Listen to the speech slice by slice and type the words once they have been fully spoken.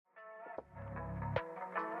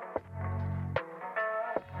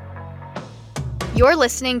You're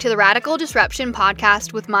listening to the Radical Disruption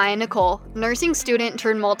Podcast with Maya Nicole, nursing student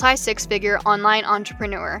turned multi-six-figure online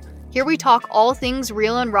entrepreneur. Here we talk all things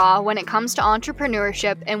real and raw when it comes to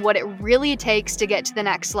entrepreneurship and what it really takes to get to the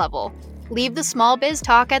next level. Leave the small biz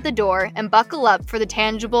talk at the door and buckle up for the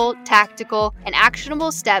tangible, tactical, and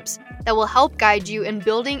actionable steps that will help guide you in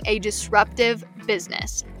building a disruptive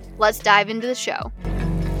business. Let's dive into the show.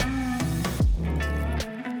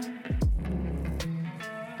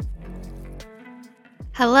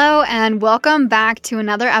 Hello, and welcome back to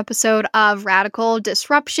another episode of Radical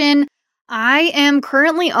Disruption. I am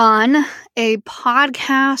currently on a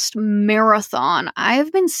podcast marathon.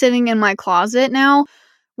 I've been sitting in my closet now,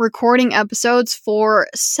 recording episodes for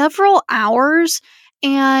several hours,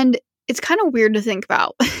 and it's kind of weird to think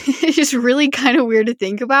about. It's just really kind of weird to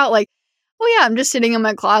think about. Like, oh yeah, I'm just sitting in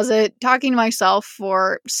my closet, talking to myself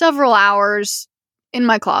for several hours in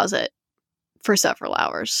my closet for several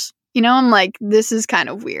hours. You know, I'm like, this is kind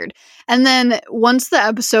of weird. And then once the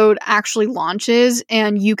episode actually launches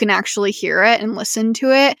and you can actually hear it and listen to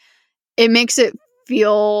it, it makes it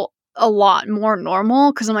feel a lot more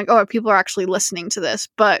normal because I'm like, oh, people are actually listening to this.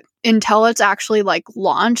 But until it's actually like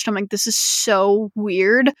launched, I'm like, this is so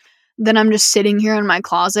weird. Then I'm just sitting here in my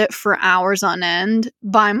closet for hours on end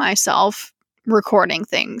by myself, recording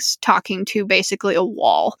things, talking to basically a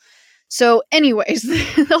wall. So anyways,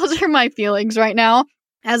 those are my feelings right now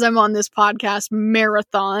as I'm on this podcast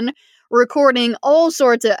marathon, recording all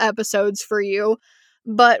sorts of episodes for you.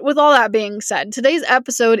 But with all that being said, today's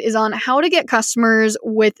episode is on how to get customers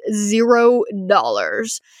with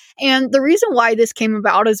 $0. And the reason why this came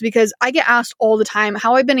about is because I get asked all the time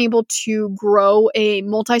how I've been able to grow a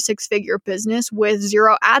multi-six-figure business with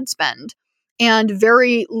zero ad spend and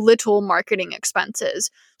very little marketing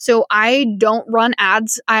expenses. So I don't run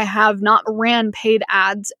ads. I have not ran paid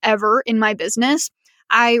ads ever in my business.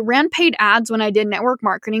 I ran paid ads when I did network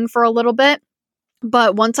marketing for a little bit,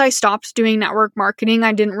 but once I stopped doing network marketing,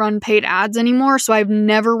 I didn't run paid ads anymore. So I've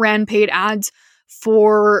never ran paid ads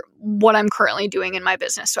for what I'm currently doing in my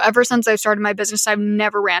business. So ever since I started my business, I've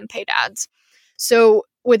never ran paid ads. So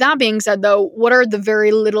with that being said, though, what are the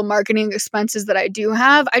very little marketing expenses that I do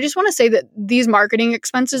have? I just want to say that these marketing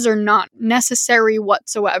expenses are not necessary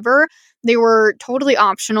whatsoever. They were totally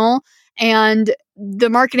optional. And the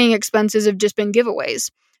marketing expenses have just been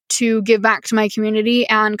giveaways to give back to my community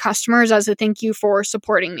and customers as a thank you for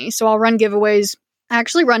supporting me. So I'll run giveaways. I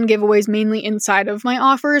actually run giveaways mainly inside of my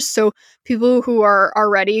offers. So people who are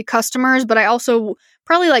already customers, but I also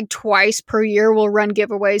probably like twice per year will run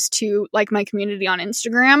giveaways to like my community on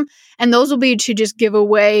Instagram. And those will be to just give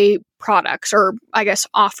away products, or I guess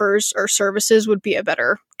offers or services would be a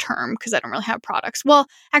better term because I don't really have products. Well,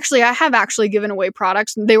 actually, I have actually given away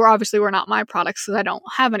products. They were not my products because I don't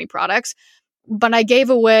have any products. But I gave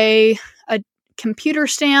away a computer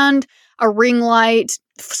stand, a ring light,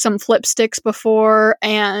 some flip sticks before,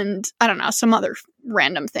 and I don't know, some other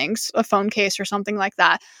random things, a phone case or something like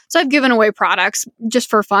that. So I've given away products just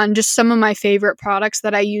for fun, just some of my favorite products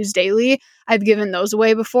that I use daily. I've given those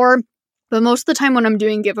away before. But most of the time when I'm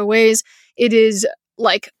doing giveaways, it is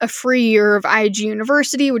like a free year of IAG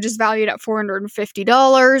University, which is valued at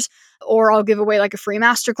 $450, or I'll give away like a free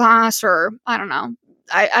masterclass, or I don't know.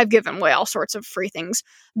 I've given away all sorts of free things,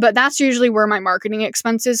 but that's usually where my marketing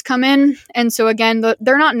expenses come in. And so again,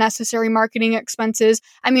 they're not necessary marketing expenses.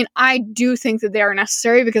 I mean, I do think that they are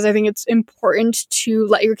necessary because I think it's important to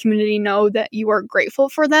let your community know that you are grateful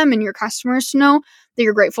for them and your customers to know that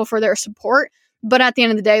you're grateful for their support. But at the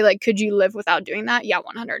end of the day, like, could you live without doing that? Yeah,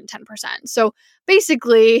 110%. So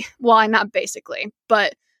basically, well, not basically,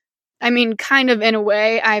 but I mean, kind of in a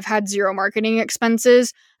way, I've had zero marketing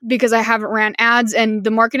expenses because I haven't ran ads, and the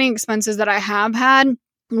marketing expenses that I have had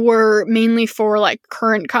were mainly for like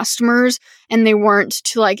current customers, and they weren't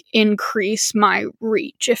to like increase my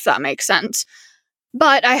reach, if that makes sense.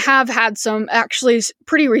 But I have had some actually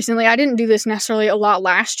pretty recently. I didn't do this necessarily a lot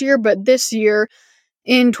last year, but this year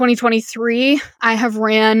in 2023, I have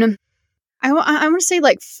ran, I want to say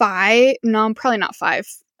like five, no, probably not five.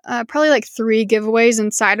 Probably like 3 giveaways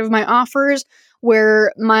inside of my offers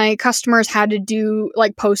where my customers had to do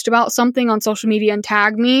like post about something on social media and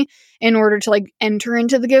tag me in order to like enter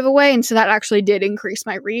into the giveaway. And so that actually did increase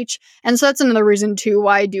my reach. And so that's another reason too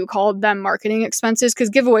why I do call them marketing expenses, because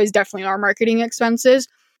giveaways definitely are marketing expenses.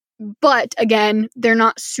 But again, they're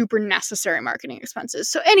not super necessary marketing expenses.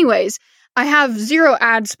 So anyways, I have zero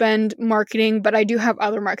ad spend marketing, but I do have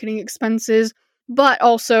other marketing expenses. But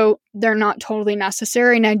also, they're not totally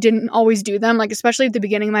necessary, and I didn't always do them. Like, especially at the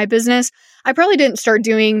beginning of my business, I probably didn't start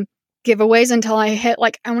doing giveaways until I hit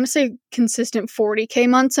I want to say consistent 40K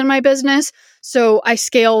months in my business. So I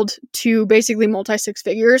scaled to basically multi six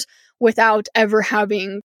figures without ever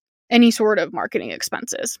having any sort of marketing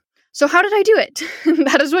expenses. So how did I do it?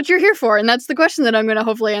 That is what you're here for. And that's the question that I'm going to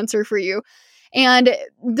hopefully answer for you. And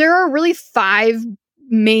there are really 5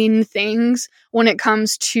 main things when it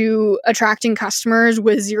comes to attracting customers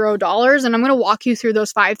with $0. And I'm going to walk you through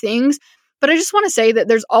those 5 things. But I just want to say that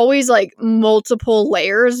there's always multiple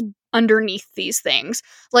layers underneath these things.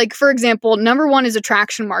 For example, number 1 is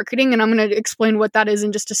attraction marketing. And I'm going to explain what that is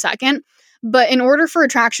in just a second. But in order for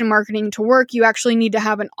attraction marketing to work, you actually need to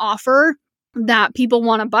have an offer that people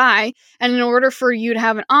want to buy. And in order for you to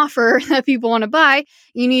have an offer that people want to buy,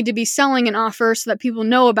 you need to be selling an offer so that people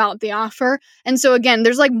know about the offer. And so again,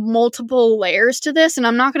 there's multiple layers to this, and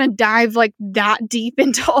I'm not going to dive that deep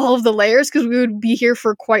into all of the layers because we would be here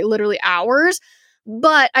for quite literally hours.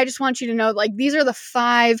 But I just want you to know these are the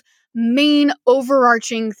 5 main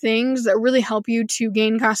overarching things that really help you to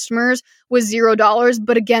gain customers with $0.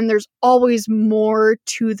 But again, there's always more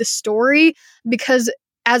to the story because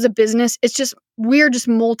as a business, we're just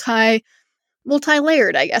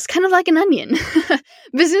multi-layered, I guess, kind of like an onion.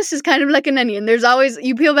 Business is kind of like an onion. There's always,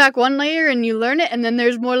 you peel back one layer and you learn it, and then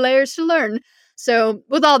there's more layers to learn. So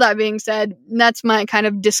with all that being said, that's my kind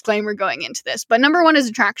of disclaimer going into this. But number 1 is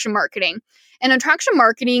attraction marketing. And attraction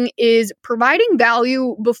marketing is providing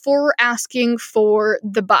value before asking for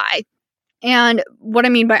the buy. And what I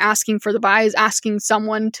mean by asking for the buy is asking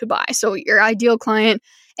someone to buy. So your ideal client,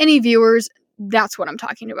 any viewers, that's what I'm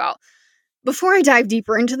talking about. Before I dive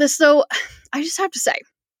deeper into this, though, I just have to say,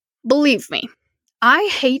 believe me, I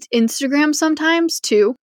hate Instagram sometimes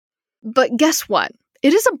too. But guess what?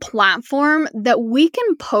 It is a platform that we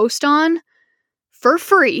can post on for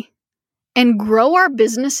free and grow our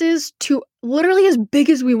businesses to literally as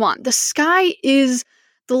big as we want. The sky is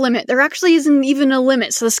the limit. There actually isn't even a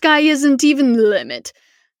limit. So the sky isn't even the limit.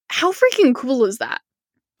 How freaking cool is that?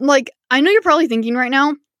 I know you're probably thinking right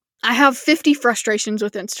now, I have 50 frustrations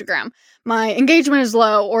with Instagram. My engagement is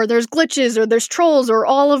low, or there's glitches, or there's trolls, or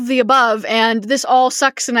all of the above, and this all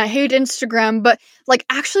sucks and I hate Instagram. But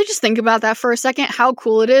actually just think about that for a second, how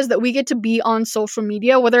cool it is that we get to be on social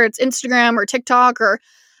media, whether it's Instagram or TikTok or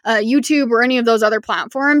YouTube or any of those other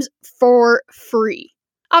platforms, for free.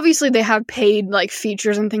 Obviously, they have paid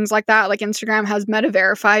features and things like that. Instagram has Meta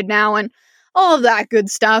Verified now and all of that good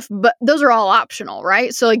stuff, but those are all optional,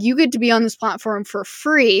 right? So you get to be on this platform for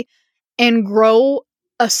free and grow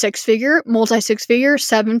a 6-figure, multi-6-figure,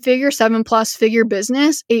 7-figure, 7+ figure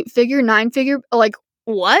business, 8-figure, 9-figure.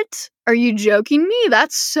 What? Are you joking me?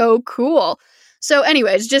 That's so cool. So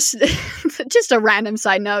anyways, just a random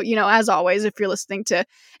side note, as always, if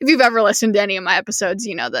you've ever listened to any of my episodes,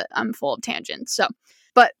 you know that I'm full of tangents.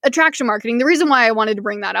 But attraction marketing, the reason why I wanted to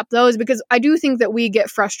bring that up though, is because I do think that we get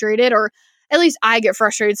frustrated, or at least I get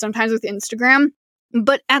frustrated sometimes with Instagram.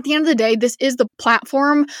 But at the end of the day, this is the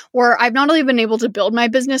platform where I've not only been able to build my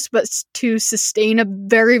business, but to sustain a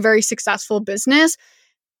very, very successful business.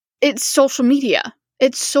 It's social media.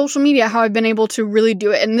 It's social media how I've been able to really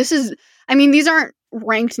do it. And these aren't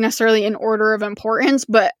ranked necessarily in order of importance,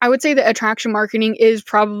 but I would say that attraction marketing is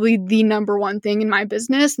probably the number 1 thing in my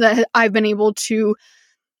business that I've been able to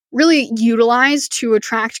really utilize to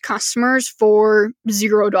attract customers for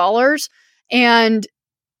 $0 and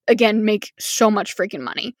again make so much freaking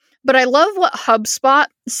money. But I love what HubSpot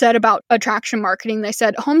said about attraction marketing. They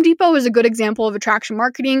said Home Depot is a good example of attraction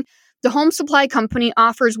marketing. The home supply company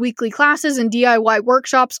offers weekly classes and DIY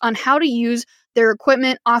workshops on how to use their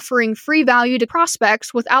equipment, offering free value to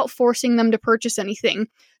prospects without forcing them to purchase anything.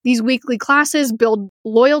 These weekly classes build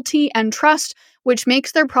loyalty and trust, which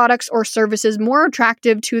makes their products or services more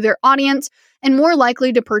attractive to their audience and more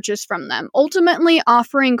likely to purchase from them. Ultimately,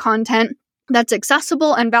 offering content that's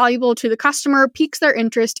accessible and valuable to the customer piques their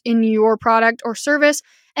interest in your product or service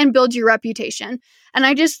and builds your reputation. And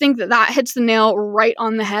I just think that hits the nail right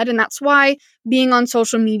on the head. And that's why being on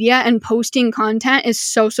social media and posting content is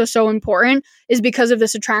so, so, so important, is because of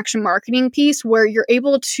this attraction marketing piece where you're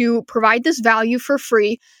able to provide this value for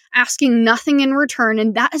free, asking nothing in return.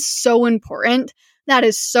 And that is so important. That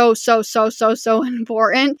is so, so, so, so, so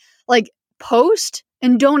important. Post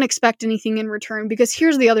and don't expect anything in return, because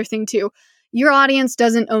here's the other thing too. Your audience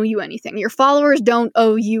doesn't owe you anything. Your followers don't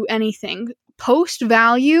owe you anything. Post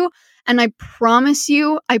value. And I promise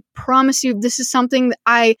you, this is something that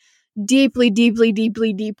I deeply, deeply,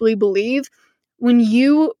 deeply, deeply believe. When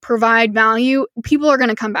you provide value, people are going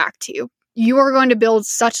to come back to you. You are going to build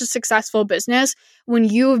such a successful business when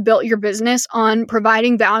you have built your business on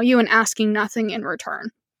providing value and asking nothing in return.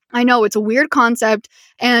 I know it's a weird concept,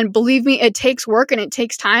 and believe me, it takes work and it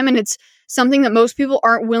takes time, and it's something that most people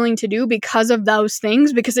aren't willing to do because of those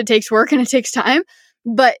things, because it takes work and it takes time.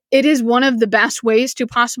 But it is one of the best ways to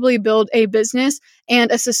possibly build a business,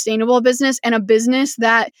 and a sustainable business, and a business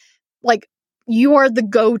that, like, you are the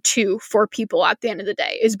go-to for people at the end of the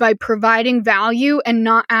day, is by providing value and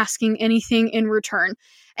not asking anything in return.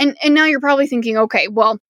 And now you're probably thinking, okay,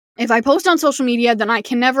 well, if I post on social media, then I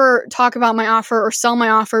can never talk about my offer or sell my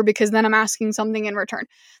offer because then I'm asking something in return.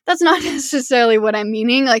 That's not necessarily what I'm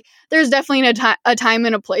meaning. Like, there's definitely a time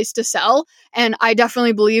and a place to sell, and I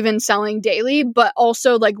definitely believe in selling daily, but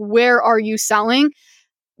also, like, where are you selling?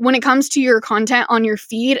 When it comes to your content on your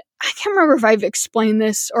feed, I can't remember if I've explained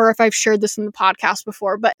this or if I've shared this in the podcast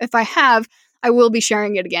before, but if I have, I will be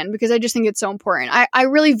sharing it again because I just think it's so important. I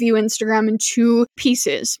really view Instagram in two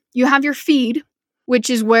pieces. You have your feed,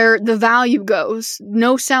 which is where the value goes.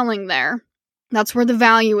 No selling there. That's where the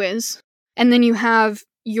value is. And then you have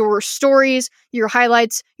your stories, your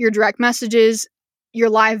highlights, your direct messages, your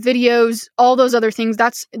live videos, all those other things.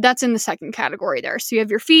 That's in the second category there. So you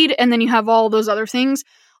have your feed, and then you have all those other things.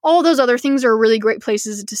 All those other things are really great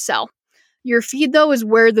places to sell. Your feed, though, is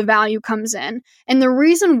where the value comes in. And the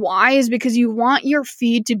reason why is because you want your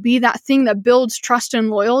feed to be that thing that builds trust and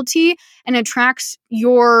loyalty and attracts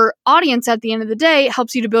your audience at the end of the day,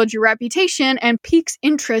 helps you to build your reputation and piques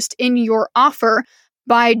interest in your offer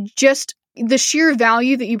by just the sheer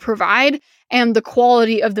value that you provide and the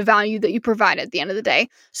quality of the value that you provide at the end of the day.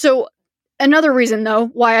 So another reason, though,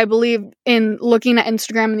 why I believe in looking at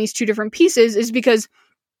Instagram in these two different pieces is because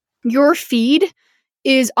your feed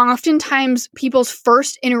is oftentimes people's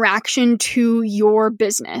first interaction to your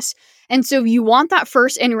business. And so you want that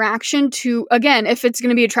first interaction to, again, if it's going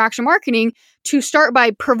to be attraction marketing, to start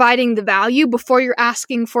by providing the value before you're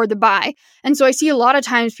asking for the buy. And so I see a lot of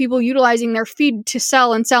times people utilizing their feed to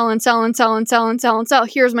sell and sell and sell and sell and sell and sell and sell.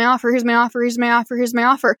 Here's my offer, here's my offer, here's my offer, here's my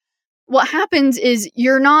offer. What happens is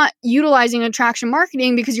you're not utilizing attraction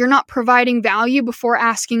marketing because you're not providing value before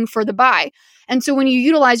asking for the buy. And so when you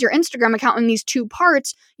utilize your Instagram account in these two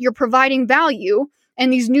parts, you're providing value,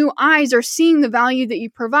 and these new eyes are seeing the value that you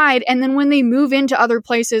provide. And then when they move into other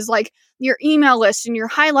places like your email list and your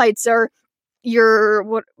highlights or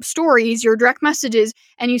your stories, your direct messages,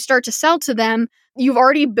 and you start to sell to them, you've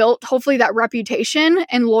already built hopefully that reputation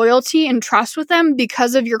and loyalty and trust with them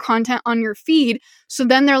because of your content on your feed. So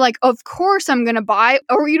then they're like, of course I'm going to buy,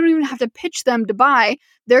 or you don't even have to pitch them to buy.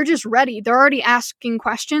 They're just ready. They're already asking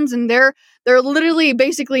questions, and they're literally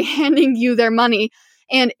basically handing you their money.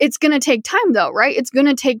 And it's going to take time though, right? It's going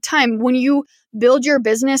to take time. When you build your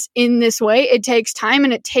business in this way, it takes time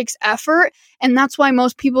and it takes effort. And that's why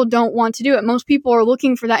most people don't want to do it. Most people are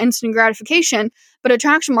looking for that instant gratification, but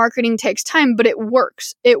attraction marketing takes time, but it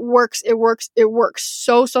works. It works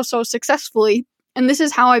so successfully. And this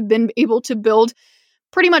is how I've been able to build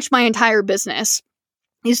pretty much my entire business,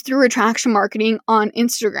 is through attraction marketing on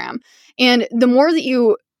Instagram. And the more that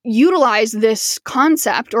you utilize this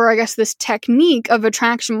concept, or I guess this technique of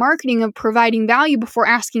attraction marketing, of providing value before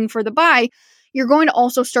asking for the buy, you're going to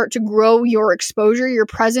also start to grow your exposure, your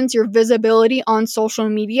presence, your visibility on social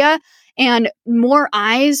media. And more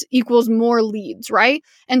eyes equals more leads, right?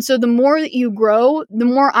 And so the more that you grow, the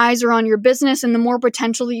more eyes are on your business and the more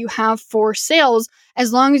potential that you have for sales,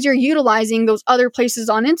 as long as you're utilizing those other places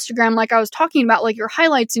on Instagram, like I was talking about, like your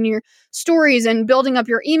highlights and your stories and building up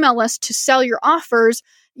your email list to sell your offers.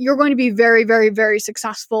 You're going to be very, very, very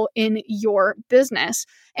successful in your business.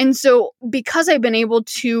 And so because I've been able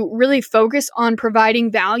to really focus on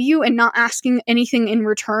providing value and not asking anything in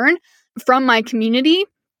return from my community,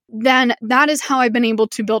 then that is how I've been able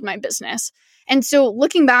to build my business. And so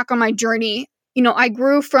looking back on my journey, I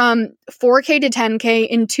grew from 4K to 10K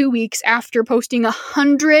in 2 weeks after posting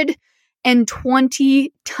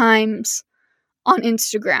 120 times on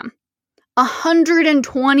Instagram.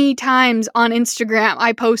 120 times on Instagram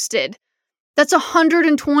I posted. That's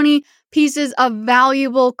 120 pieces of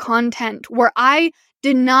valuable content where I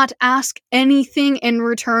did not ask anything in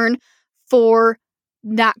return for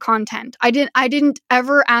that content. I didn't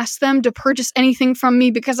ever ask them to purchase anything from me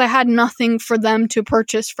because I had nothing for them to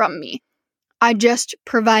purchase from me. I just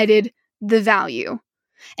provided the value.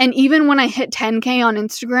 And even when I hit 10K on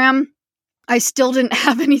Instagram, I still didn't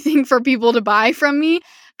have anything for people to buy from me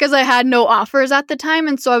because I had no offers at the time.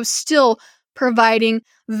 And so I was still providing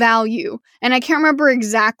value. And I can't remember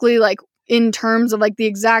exactly in terms of the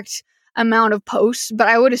exact amount of posts, but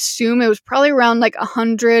I would assume it was probably around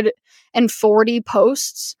 140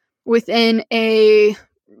 posts within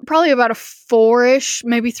probably about a 4-ish,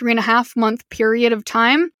 maybe 3.5 month period of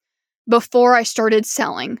time. before I started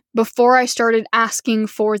selling, before I started asking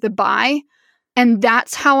for the buy. And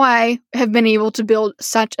that's how I have been able to build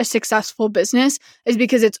such a successful business, is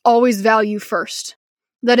because it's always value first.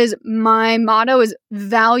 That is my motto, is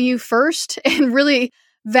value first, and really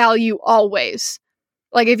value always.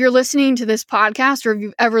 Like, if you're listening to this podcast, or if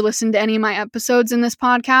you've ever listened to any of my episodes in this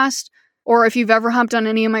podcast, or if you've ever hopped on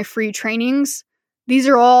any of my free trainings, these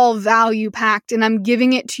are all value packed, and I'm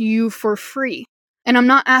giving it to you for free. And I'm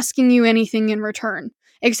not asking you anything in return,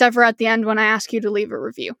 except for at the end when I ask you to leave a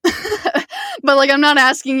review. But like, I'm not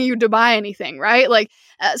asking you to buy anything, right? Like,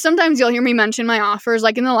 sometimes you'll hear me mention my offers.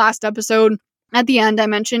 Like in the last episode, at the end, I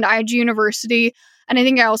mentioned IG University. And I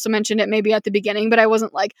think I also mentioned it maybe at the beginning, but I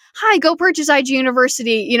wasn't like, hi, go purchase IG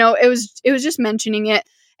University. You know, it was just mentioning it.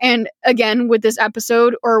 And again, with this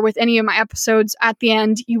episode, or with any of my episodes, at the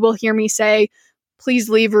end, you will hear me say, please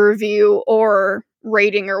leave a review or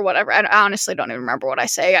rating or whatever. I honestly don't even remember what I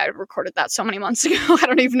say. I recorded that so many months ago. I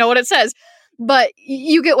don't even know what it says. But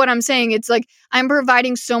you get what I'm saying. It's like, I'm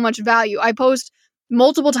providing so much value. I post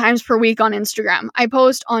multiple times per week on Instagram. I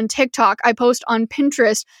post on TikTok. I post on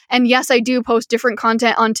Pinterest. And yes, I do post different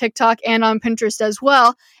content on TikTok and on Pinterest as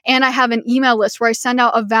well. And I have an email list where I send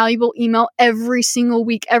out a valuable email every single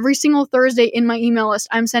week. Every single Thursday in my email list,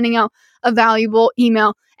 I'm sending out a valuable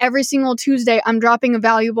email. Every single Tuesday, I'm dropping a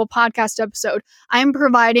valuable podcast episode. I'm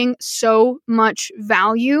providing so much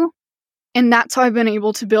value. And that's how I've been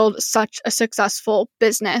able to build such a successful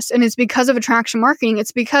business. And it's because of attraction marketing.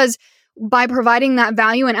 It's because by providing that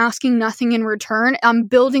value and asking nothing in return, I'm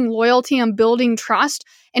building loyalty, I'm building trust,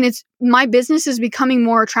 and my business is becoming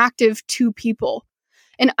more attractive to people.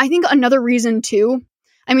 And I think another reason too,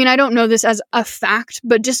 I mean, I don't know this as a fact,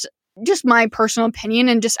 but just my personal opinion,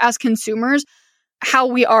 and just as consumers, how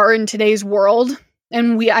we are in today's world,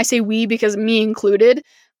 and I say we because me included,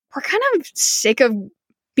 we're kind of sick of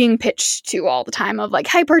being pitched to all the time of like,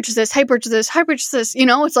 hey, purchase this, hey, purchase this, hey, purchase this. You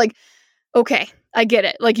know, it's like, okay, I get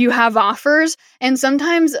it. Like, you have offers, and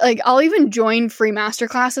sometimes like I'll even join free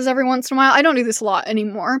masterclasses every once in a while. I don't do this a lot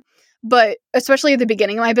anymore, but especially at the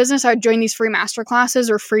beginning of my business, I'd join these free masterclasses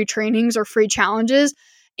or free trainings or free challenges.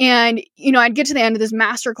 And, you know, I'd get to the end of this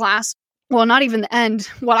masterclass. Well, not even the end,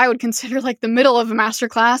 what I would consider like the middle of a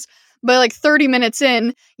masterclass. But like 30 minutes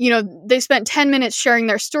in, you know, they spent 10 minutes sharing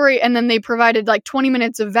their story, and then they provided like 20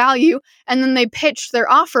 minutes of value, and then they pitched their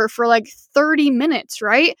offer for like 30 minutes,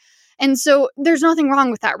 right? And so there's nothing wrong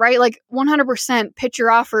with that, right? Like 100% pitch your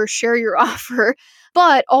offer, share your offer,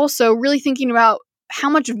 but also really thinking about how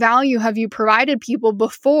much value have you provided people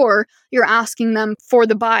before you're asking them for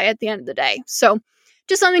the buy at the end of the day. So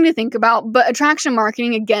just something to think about. But attraction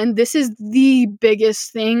marketing, again, this is the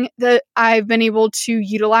biggest thing that I've been able to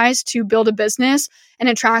utilize to build a business and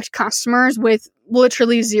attract customers with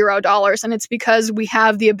literally $0. And it's because we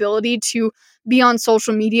have the ability to be on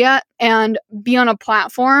social media and be on a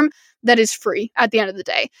platform that is free at the end of the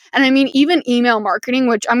day. And I mean, even email marketing,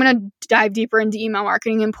 which I'm going to dive deeper into email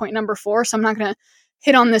marketing in point number 4. So I'm not going to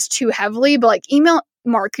hit on this too heavily, but like email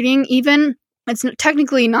marketing, even it's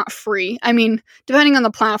technically not free. I mean, depending on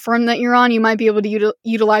the platform that you're on, you might be able to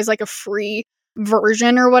utilize like a free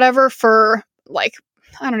version or whatever for like,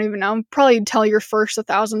 I don't even know, probably until your first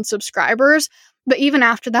 1,000 subscribers. But even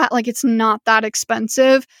after that, like, it's not that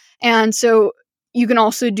expensive. And so you can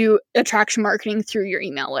also do attraction marketing through your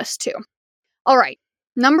email list too. All right.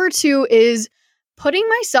 Number 2 is putting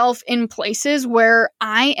myself in places where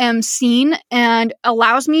I am seen and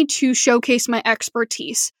allows me to showcase my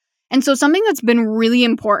expertise. And so something that's been really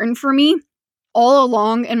important for me all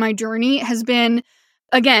along in my journey has been,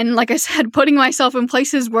 again, like I said, putting myself in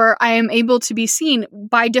places where I am able to be seen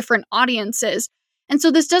by different audiences. And so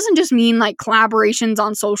this doesn't just mean like collaborations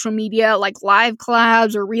on social media, like live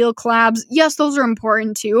collabs or real collabs. Yes, those are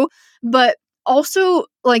important too, but also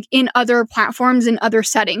like in other platforms, in other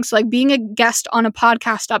settings, so like being a guest on a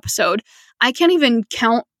podcast episode. I can't even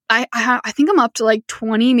count. I think I'm up to like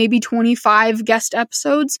 20, maybe 25 guest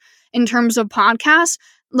episodes in terms of podcasts.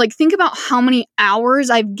 Like, think about how many hours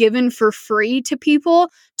I've given for free to people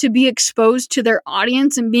to be exposed to their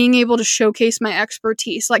audience and being able to showcase my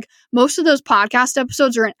expertise. Like, most of those podcast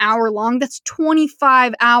episodes are an hour long. That's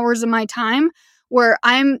 25 hours of my time where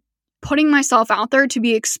I'm putting myself out there to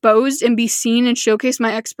be exposed and be seen and showcase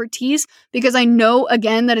my expertise, because I know,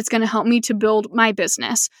 again, that it's going to help me to build my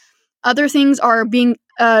business. Other things are being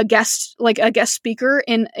a guest speaker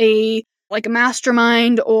in a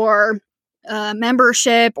mastermind or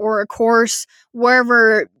membership or a course,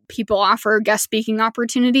 wherever people offer guest speaking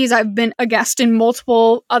opportunities. I've been a guest in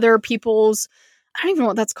multiple other people's, I don't even know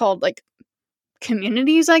what that's called, like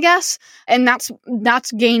communities, I guess. And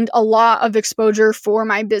that's gained a lot of exposure for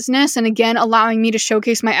my business. And again, allowing me to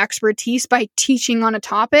showcase my expertise by teaching on a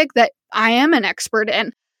topic that I am an expert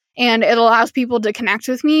in. And it allows people to connect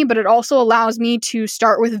with me, but it also allows me to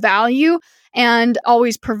start with value and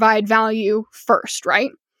always provide value first,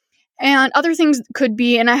 right? And other things could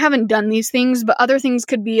be, and I haven't done these things, but other things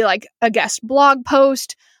could be like a guest blog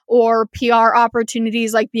post or PR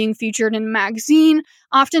opportunities like being featured in a magazine.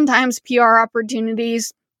 Oftentimes PR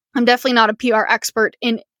opportunities, I'm definitely not a PR expert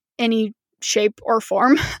in any shape or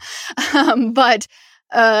form, but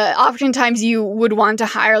oftentimes you would want to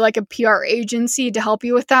hire like a PR agency to help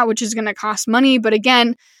you with that, which is going to cost money. But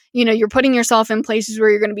again, you're putting yourself in places where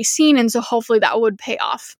you're going to be seen. And so hopefully that would pay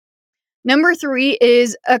off. Number 3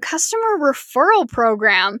 is a customer referral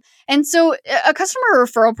program. And so a customer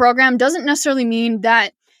referral program doesn't necessarily mean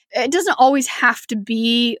that it doesn't always have to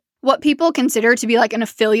be what people consider to be like an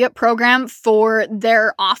affiliate program for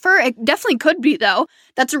their offer. It definitely could be, though.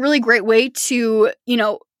 That's a really great way to,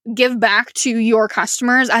 give back to your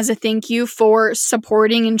customers as a thank you for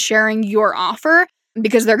supporting and sharing your offer,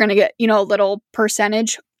 because they're going to get, a little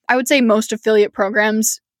percentage. I would say most affiliate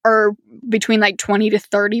programs are between like 20 to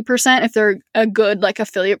 30% if they're a good like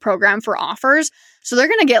affiliate program for offers. So they're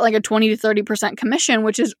going to get like a 20 to 30% commission,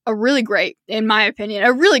 which is a really great, in my opinion,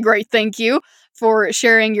 a really great thank you for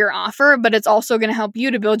sharing your offer. But it's also going to help you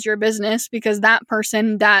to build your business, because that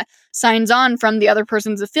person that signs on from the other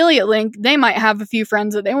person's affiliate link, they might have a few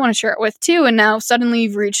friends that they want to share it with too. And now suddenly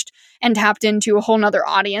you've reached and tapped into a whole nother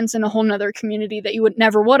audience and a whole nother community that you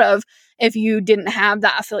never would have if you didn't have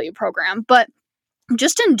that affiliate program. But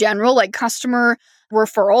just in general, like customer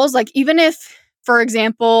referrals, like even if, for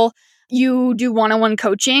example, you do one-on-one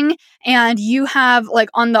coaching and you have like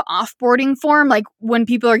on the offboarding form, like when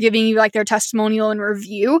people are giving you like their testimonial and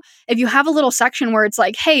review, if you have a little section where it's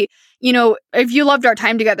like, hey, if you loved our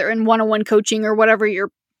time together in one-on-one coaching or whatever your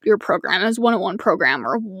program is, one-on-one program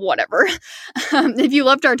or whatever, if you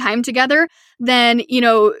loved our time together, then,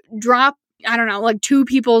 drop, I don't know, like 2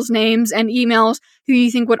 people's names and emails who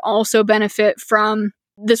you think would also benefit from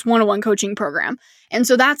this one-on-one coaching program. And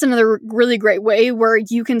so that's another really great way where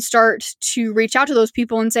you can start to reach out to those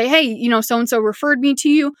people and say, hey, so-and-so referred me to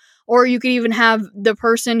you. Or you could even have the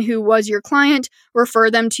person who was your client refer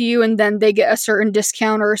them to you, and then they get a certain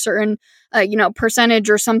discount or a certain, percentage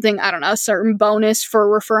or something, I don't know, a certain bonus for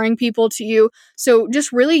referring people to you. So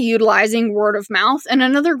just really utilizing word of mouth. And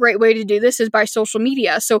another great way to do this is by social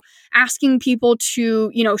media. So asking people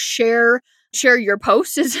to, share your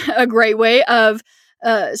posts is a great way of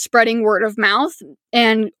spreading word of mouth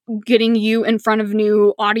and getting you in front of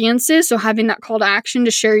new audiences. So having that call to action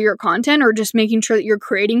to share your content, or just making sure that you're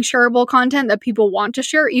creating shareable content that people want to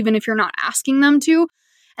share, even if you're not asking them to.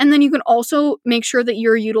 And then you can also make sure that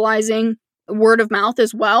you're utilizing word of mouth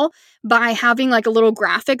as well by having like a little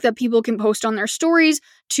graphic that people can post on their stories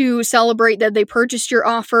to celebrate that they purchased your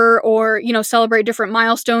offer, or, celebrate different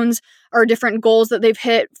milestones or different goals that they've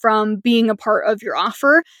hit from being a part of your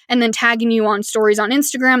offer, and then tagging you on stories on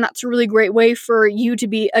Instagram. That's a really great way for you to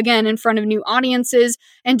be, again, in front of new audiences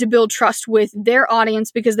and to build trust with their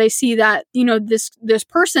audience, because they see that, this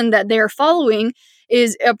person that they're following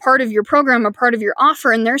is a part of your program, a part of your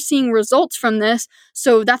offer, and they're seeing results from this.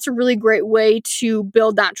 So that's a really great way to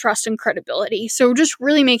build that trust and credibility. So just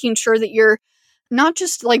really making sure that you're not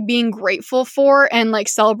just like being grateful for and like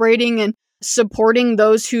celebrating and supporting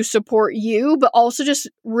those who support you, but also just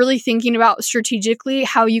really thinking about strategically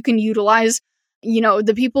how you can utilize,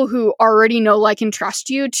 the people who already know, like, and trust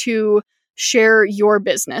you to share your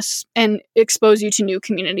business and expose you to new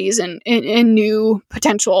communities and new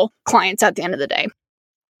potential clients at the end of the day.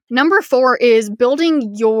 Number 4 is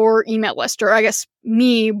building your email list, or I guess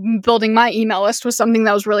me building my email list was something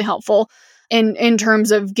that was really helpful in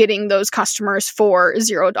terms of getting those customers for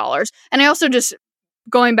 $0. And I also just,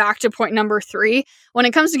 going back to point number 3, when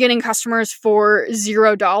it comes to getting customers for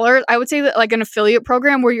 $0, I would say that like an affiliate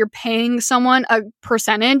program where you're paying someone a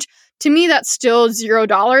percentage, to me, that's still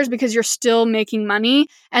 $0 because you're still making money.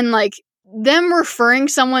 And like them referring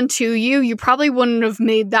someone to you, you probably wouldn't have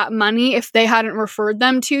made that money if they hadn't referred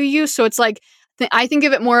them to you. So it's like, I think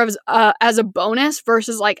of it more as a bonus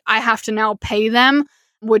versus like I have to now pay them,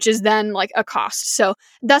 which is then like a cost. So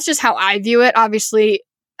that's just how I view it. Obviously,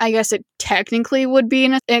 I guess it technically would be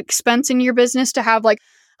an expense in your business to have like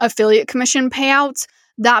affiliate commission payouts.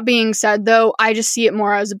 That being said, though, I just see it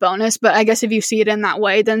more as a bonus. But I guess if you see it in that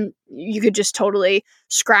way, then you could just totally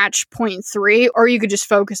scratch point 3, or you could just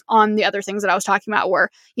focus on the other things that I was talking about, where,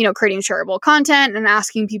 creating shareable content and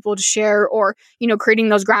asking people to share, or, creating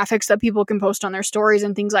those graphics that people can post on their stories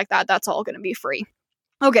and things like that. That's all going to be free.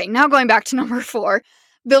 Okay, now going back to number 4,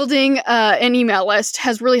 building an email list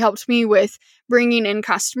has really helped me with bringing in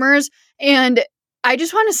customers. And I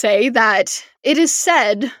just want to say that it is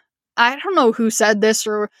said, I don't know who said this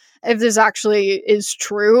or if this actually is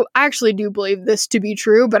true. I actually do believe this to be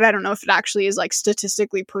true, but I don't know if it actually is like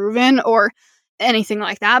statistically proven or anything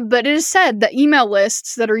like that. But it is said that email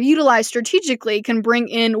lists that are utilized strategically can bring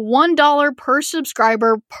in $1 per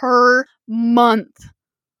subscriber per month.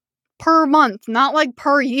 Per month, not like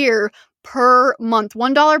per year, per month.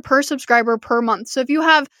 $1 per subscriber per month. So if you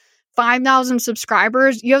have 5,000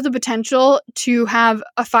 subscribers, you have the potential to have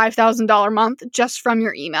a $5,000 month just from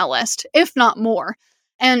your email list, if not more.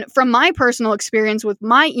 And from my personal experience with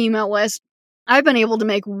my email list, I've been able to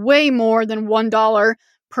make way more than $1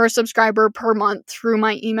 per subscriber per month through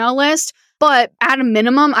my email list. But at a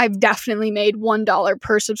minimum, I've definitely made $1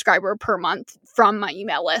 per subscriber per month from my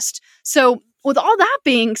email list. So with all that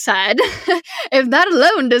being said, if that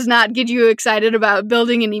alone does not get you excited about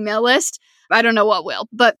building an email list, I don't know what will,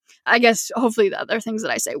 but I guess hopefully the other things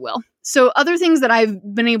that I say will. So other things that I've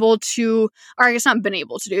been able to, or I guess not been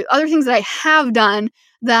able to do, other things that I have done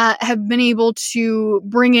that have been able to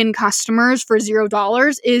bring in customers for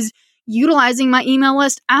 $0 is utilizing my email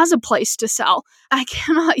list as a place to sell. I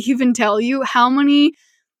cannot even tell you how many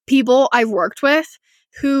people I've worked with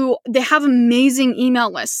who they have amazing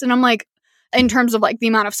email lists. And I'm like, in terms of like the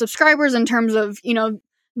amount of subscribers, in terms of,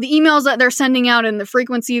 the emails that they're sending out and the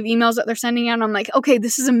frequency of emails that they're sending out, I'm like, okay,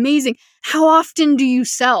 this is amazing. How often do you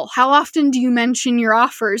sell? How often do you mention your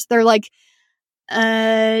offers? They're like,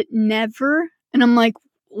 never. And I'm like,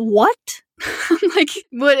 what? I'm like,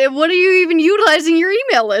 what are you even utilizing your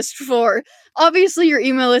email list for? Obviously, your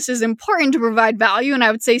email list is important to provide value. And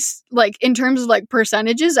I would say, like, in terms of like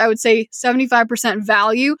percentages, I would say 75%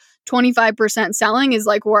 value, 25% selling is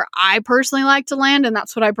like where I personally like to land. And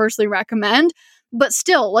that's what I personally recommend. But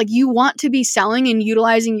still, like, you want to be selling and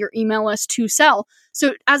utilizing your email list to sell.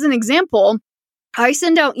 So as an example, I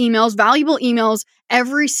send out emails, valuable emails,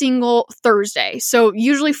 every single Thursday. So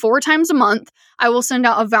usually 4 times a month, I will send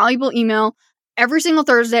out a valuable email every single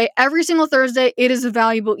Thursday. Every single Thursday, it is a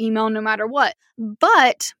valuable email no matter what.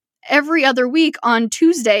 But every other week on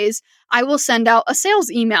Tuesdays, I will send out a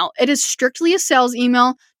sales email. It is strictly a sales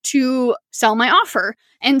email to sell my offer.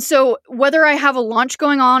 And so whether I have a launch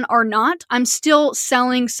going on or not, I'm still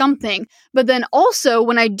selling something. But then also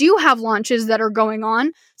when I do have launches that are going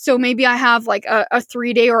on, so maybe I have like a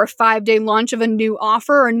 3-day or a 5-day launch of a new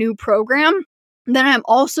offer or a new program, then I'm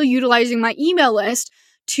also utilizing my email list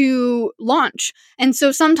to launch. And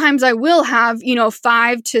so sometimes I will have,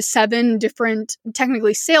 5 to 7 different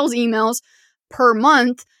technically sales emails per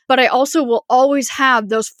month, but I also will always have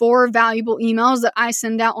those 4 valuable emails that I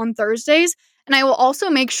send out on Thursdays. And I will also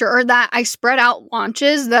make sure that I spread out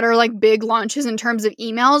launches that are like big launches in terms of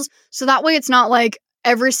emails. So that way it's not like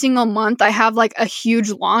every single month I have like a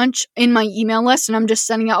huge launch in my email list and I'm just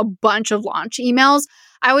sending out a bunch of launch emails.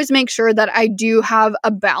 I always make sure that I do have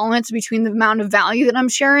a balance between the amount of value that I'm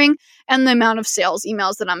sharing and the amount of sales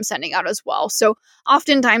emails that I'm sending out as well. So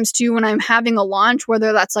oftentimes too, when I'm having a launch,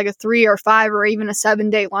 whether that's like a 3 or 5 or even a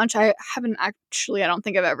 7-day launch, I don't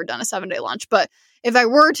think I've ever done a 7-day launch, but if I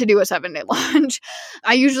were to do a 7-day launch,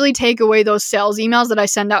 I usually take away those sales emails that I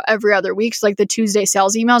send out every other week. So like the Tuesday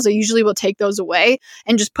sales emails, I usually will take those away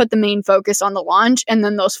and just put the main focus on the launch and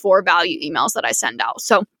then those 4 value emails that I send out.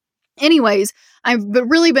 So anyways, I've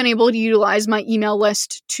really been able to utilize my email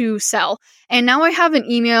list to sell. And now I have an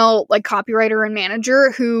email like copywriter and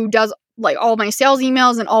manager who does like all my sales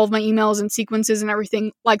emails and all of my emails and sequences and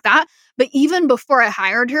everything like that. But even before I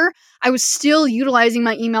hired her, I was still utilizing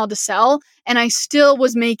my email to sell, and I still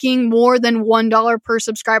was making more than $1 per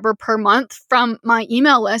subscriber per month from my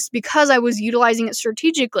email list because I was utilizing it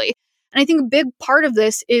strategically. And I think a big part of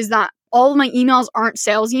this is that all of my emails aren't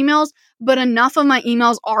sales emails, but enough of my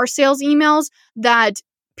emails are sales emails that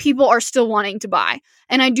people are still wanting to buy.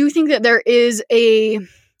 And I do think that there is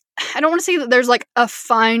I don't want to say that there's like a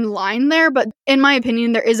fine line there, but in my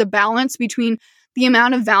opinion, there is a balance between the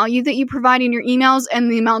amount of value that you provide in your emails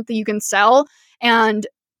and the amount that you can sell. And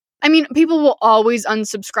I mean, people will always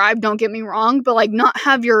unsubscribe, don't get me wrong, but like not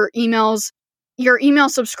have your email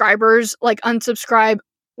subscribers like unsubscribe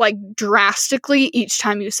like drastically each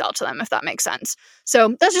time you sell to them, if that makes sense.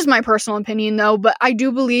 So that's just my personal opinion though. But I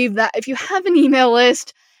do believe that if you have an email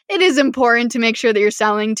list, it is important to make sure that you're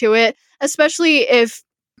selling to it, especially if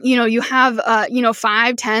you have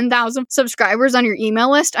 5, 10,000 subscribers on your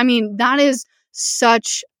email list. I mean, that is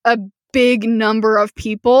such a big number of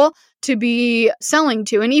people to be selling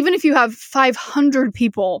to. And even if you have 500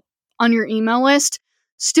 people on your email list,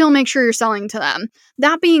 still make sure you're selling to them.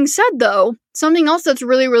 That being said, though, something else that's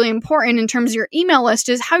really, really important in terms of your email list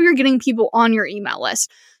is how you're getting people on your email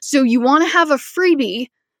list. So you want to have a freebie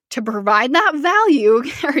to provide that value.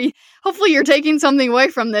 Hopefully you're taking something away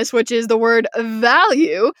from this, which is the word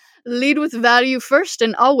value. Lead with value first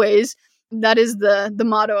and always. That is the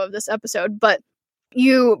motto of this episode. But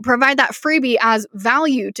you provide that freebie as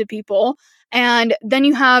value to people. And then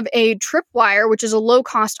you have a tripwire, which is a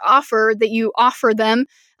low-cost offer that you offer them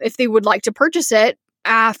if they would like to purchase it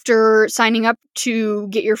after signing up to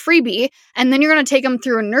get your freebie. And then you're going to take them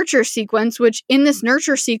through a nurture sequence, which in this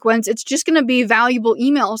nurture sequence, it's just going to be valuable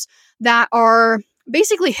emails that are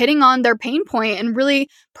basically hitting on their pain point and really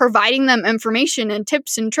providing them information and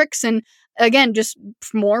tips and tricks and, again, just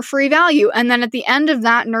more free value. And then at the end of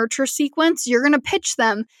that nurture sequence, you're going to pitch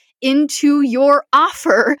them into your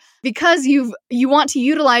offer because you want to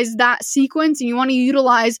utilize that sequence and you want to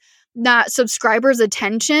utilize that subscriber's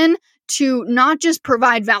attention to not just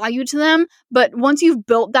provide value to them, but once you've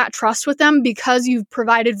built that trust with them because you've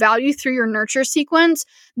provided value through your nurture sequence,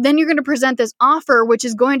 then you're going to present this offer, which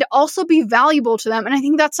is going to also be valuable to them. And I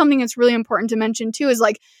think that's something that's really important to mention too, is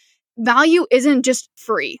like value isn't just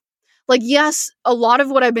free. Like, yes, a lot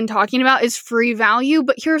of what I've been talking about is free value,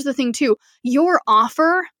 but here's the thing too. Your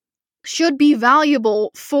offer should be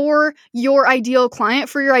valuable for your ideal client,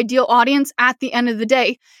 for your ideal audience at the end of the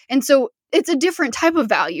day. And so it's a different type of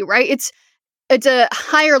value, right? It's a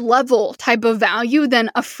higher level type of value than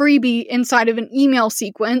a freebie inside of an email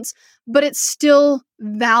sequence, but it's still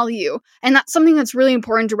value. And that's something that's really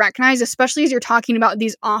important to recognize, especially as you're talking about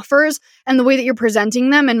these offers and the way that you're presenting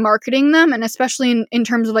them and marketing them. And especially in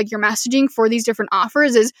terms of like your messaging for these different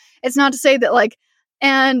offers is it's not to say that like,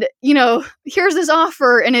 and, here's this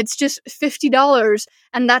offer and it's just $50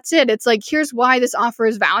 and that's it. It's like, here's why this offer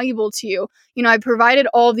is valuable to you. I provided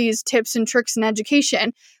all these tips and tricks and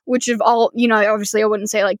education, which have all, obviously I wouldn't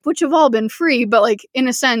say like, which have all been free, but like in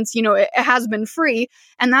a sense, it has been free.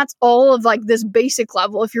 And that's all of like this basic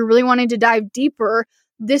level. If you're really wanting to dive deeper,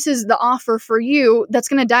 this is the offer for you that's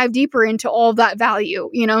going to dive deeper into all of that value,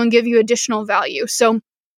 and give you additional value. So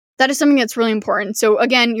that is something that's really important. So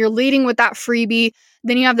again, you're leading with that freebie.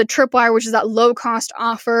 Then you have the tripwire, which is that low cost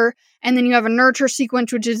offer. And then you have a nurture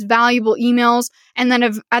sequence, which is valuable emails. And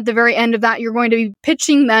then at the very end of that, you're going to be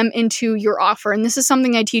pitching them into your offer. And this is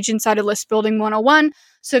something I teach inside of List Building 101.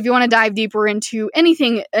 So if you want to dive deeper into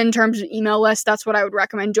anything in terms of email lists, that's what I would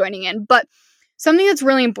recommend joining in. But something that's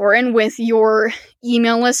really important with your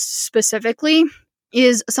email list specifically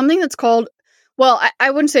is something that's called, well, I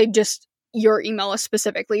wouldn't say just your email list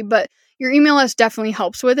specifically, but your email list definitely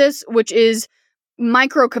helps with this, which is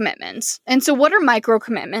micro commitments. And so what are micro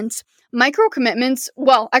commitments? Micro commitments,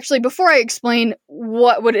 well, actually, before I explain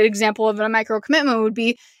what an example of a micro commitment would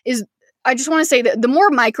be, is I just want to say that the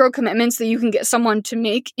more micro commitments that you can get someone to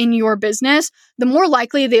make in your business, the more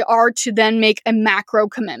likely they are to then make a macro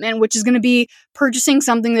commitment, which is going to be purchasing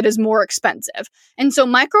something that is more expensive. And so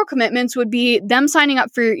micro commitments would be them signing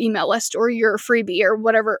up for your email list or your freebie or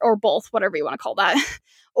whatever, or both, whatever you want to call that,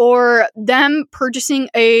 or them purchasing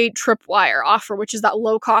a tripwire offer, which is that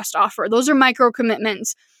low cost offer. Those are micro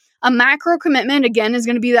commitments. A macro commitment, again, is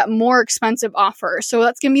going to be that more expensive offer. So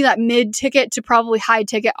that's going to be that mid-ticket to probably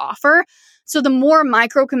high-ticket offer. So the more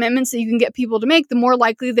micro commitments that you can get people to make, the more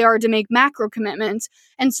likely they are to make macro commitments.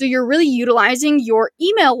 And so you're really utilizing your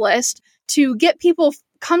email list to get people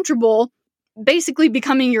comfortable basically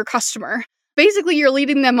becoming your customer. Basically, you're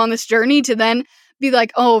leading them on this journey to then be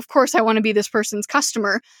like, oh, of course I want to be this person's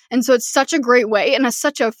customer. And so it's such a great way and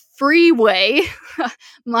such a free way,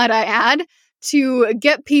 might I add, to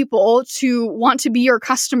get people to want to be your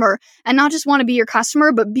customer and not just want to be your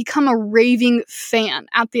customer, but become a raving fan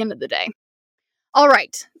at the end of the day. All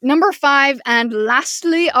right, number 5, and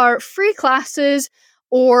lastly, are free classes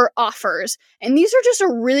or offers. And these are just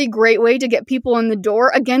a really great way to get people in the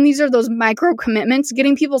door. Again, these are those micro commitments,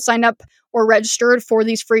 getting people signed up or registered for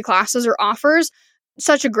these free classes or offers.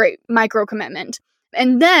 Such a great micro commitment.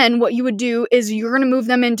 And then what you would do is you're going to move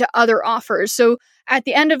them into other offers. So at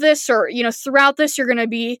the end of this, or, throughout this, you're going to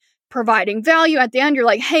be providing value. At the end, you're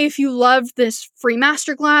like, hey, if you love this free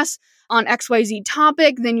masterclass on XYZ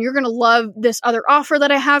topic, then you're going to love this other offer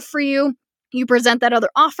that I have for you. You present that other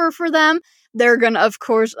offer for them. They're going to, of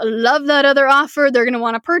course, love that other offer. They're going to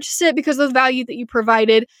want to purchase it because of the value that you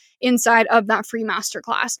provided inside of that free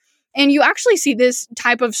masterclass. And you actually see this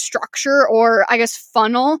type of structure, or I guess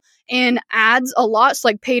funnel, in ads a lot. It's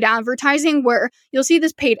like paid advertising, where you'll see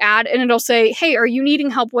this paid ad and it'll say, hey, are you needing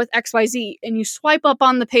help with XYZ? And you swipe up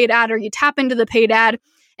on the paid ad or you tap into the paid ad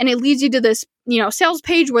and it leads you to this, sales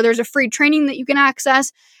page where there's a free training that you can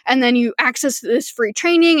access. And then you access this free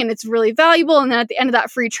training and it's really valuable. And then at the end of that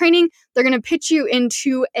free training, they're going to pitch you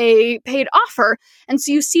into a paid offer. And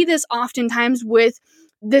so you see this oftentimes with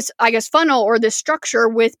this, funnel or this structure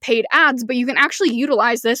with paid ads, but you can actually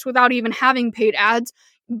utilize this without even having paid ads.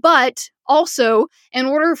 But also, in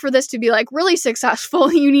order for this to be really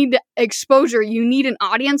successful, you need exposure, you need an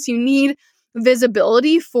audience, you need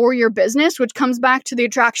visibility for your business, which comes back to the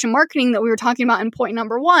attraction marketing that we were talking about in point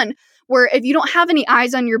number 1, where if you don't have any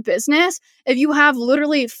eyes on your business, if you have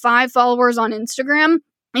literally 5 followers on Instagram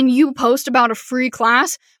and you post about a free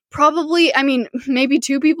class, probably, maybe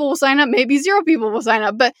 2 people will sign up, maybe 0 people will sign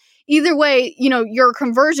up, but either way, your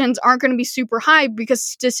conversions aren't going to be super high because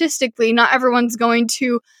statistically, not everyone's going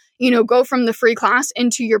to, go from the free class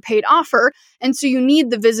into your paid offer. And so you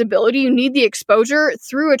need the visibility, you need the exposure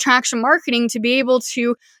through attraction marketing to be able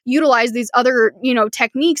to utilize these other,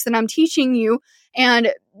 techniques that I'm teaching you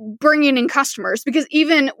and bringing in customers. Because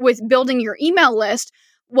even with building your email list,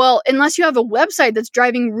 well, unless you have a website that's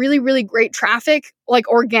driving really, really great traffic,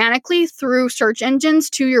 organically through search engines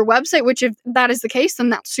to your website, which if that is the case,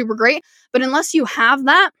 then that's super great. But unless you have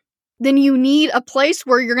that, then you need a place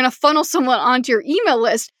where you're going to funnel someone onto your email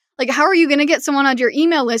list. How are you going to get someone onto your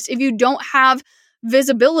email list if you don't have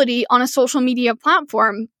visibility on a social media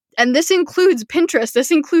platform? And this includes Pinterest,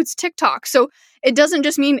 this includes TikTok. So it doesn't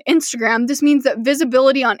just mean Instagram. This means that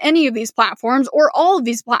visibility on any of these platforms or all of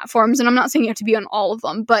these platforms, and I'm not saying you have to be on all of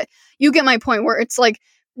them, but you get my point where it's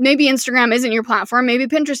maybe Instagram isn't your platform, maybe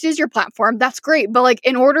Pinterest is your platform. That's great. But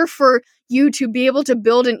in order for you to be able to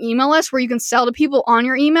build an email list where you can sell to people on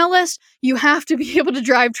your email list, you have to be able to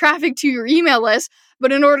drive traffic to your email list.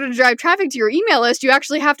 But in order to drive traffic to your email list, you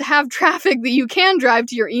actually have to have traffic that you can drive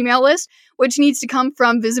to your email list, which needs to come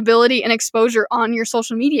from visibility and exposure on your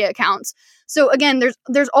social media accounts. So again,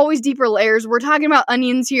 there's always deeper layers. We're talking about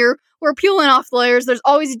onions here. We're peeling off the layers. There's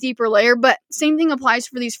always a deeper layer, but same thing applies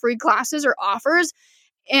for these free classes or offers.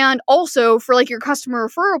 And also for your customer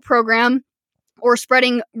referral program or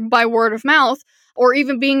spreading by word of mouth, or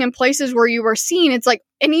even being in places where you are seen. It's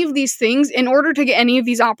any of these things, in order to get any of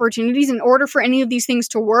these opportunities, in order for any of these things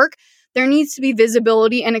to work, there needs to be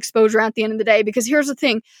visibility and exposure at the end of the day. Because here's the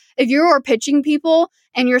thing, if you are pitching people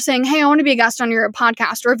and you're saying, hey, I want to be a guest on your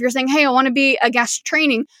podcast, or if you're saying, hey, I want to be a guest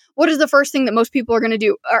training, what is the first thing that most people are going to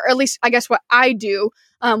do? Or at least what I do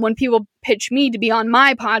when people pitch me to be on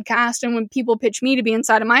my podcast and when people pitch me to be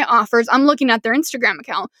inside of my offers, I'm looking at their Instagram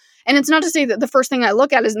account. And it's not to say that the first thing I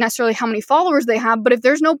look at is necessarily how many followers they have, but if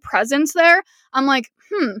there's no presence there, I'm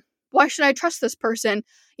why should I trust this person?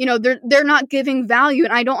 They're not giving value,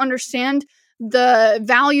 and I don't understand the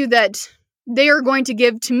value that they are going to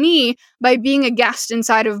give to me by being a guest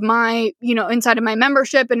inside of my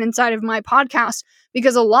membership and inside of my podcast,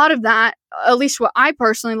 because a lot of that, at least what I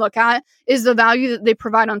personally look at, is the value that they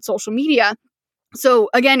provide on social media. So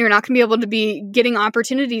again, you're not going to be able to be getting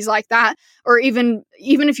opportunities like that, or even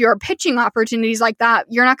if you are pitching opportunities like that,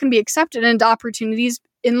 you're not going to be accepted into opportunities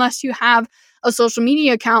unless you have a social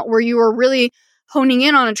media account where you are really honing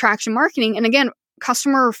in on attraction marketing. And again,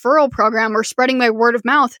 customer referral program or spreading by word of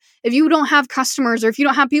mouth. If you don't have customers or if you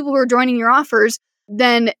don't have people who are joining your offers,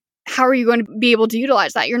 then how are you going to be able to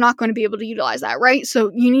utilize that? You're not going to be able to utilize that, right?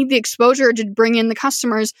 So you need the exposure to bring in the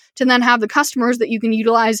customers, to then have the customers that you can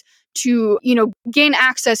utilize to, gain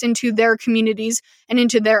access into their communities and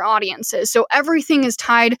into their audiences. So everything is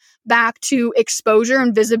tied back to exposure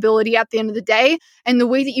and visibility at the end of the day. And the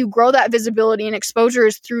way that you grow that visibility and exposure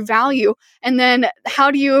is through value. And then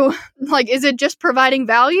how do you, is it just providing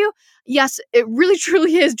value? Yes, it really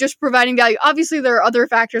truly is just providing value. Obviously, there are other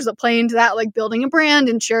factors that play into that, like building a brand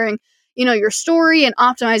and sharing, your story and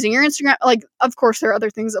optimizing your Instagram. Of course, there are other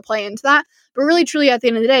things that play into that. But really, truly, at the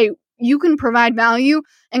end of the day, you can provide value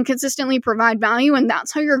and consistently provide value. And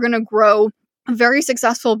that's how you're going to grow a very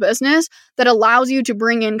successful business that allows you to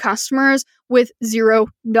bring in customers with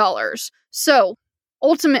 $0. So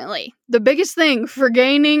ultimately, the biggest thing for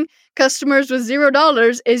gaining customers with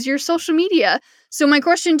 $0 is your social media. So my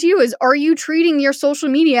question to you is, are you treating your social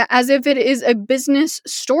media as if it is a business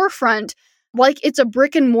storefront? Like it's a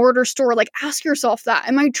brick and mortar store? Ask yourself that.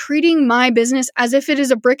 Am I treating my business as if it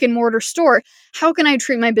is a brick and mortar store? How can I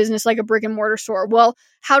treat my business like a brick and mortar store? Well,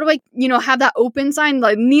 how do I, have that open sign,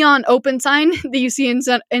 like neon open sign that you see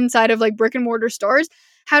inside of brick and mortar stores?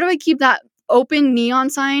 How do I keep that open neon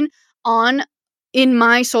sign on in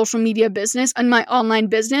my social media business and my online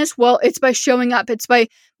business? Well, it's by showing up. It's by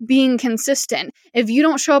being consistent. If you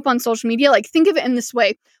don't show up on social media, think of it in this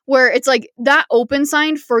way, where it's that open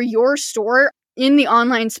sign for your store in the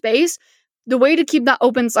online space the way to keep that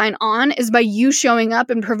open sign on is by you showing up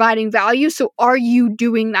and providing value. So are you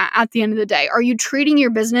doing that at the end of the day? Are you treating your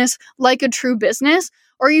business like a true business,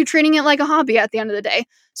 or are you treating it like a hobby at the end of the day?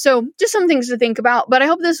 So just some things to think about. But I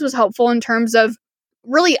hope this was helpful in terms of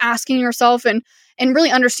really asking yourself and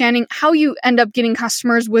really understanding how you end up getting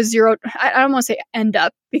customers with zero. I don't want to say end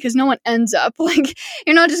up, because no one ends up. Like,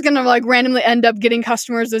 you're not just going to like randomly end up getting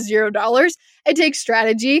customers with $0. It takes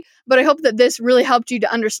strategy, but I hope that this really helped you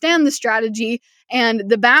to understand the strategy and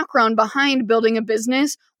the background behind building a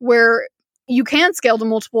business where you can scale to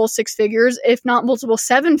multiple 6 figures, if not multiple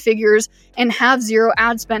 7 figures, and have zero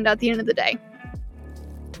ad spend at the end of the day.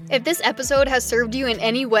 If this episode has served you in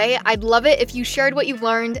any way, I'd love it if you shared what you've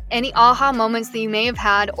learned, any aha moments that you may have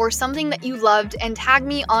had, or something that you loved, and tag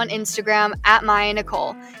me on Instagram at Maya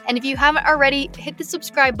Nicole. And if you haven't already, hit the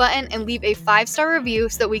subscribe button and leave a 5-star review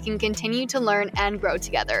so that we can continue to learn and grow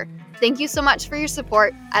together. Thank you so much for your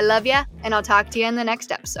support. I love ya, and I'll talk to you in the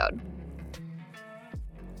next episode.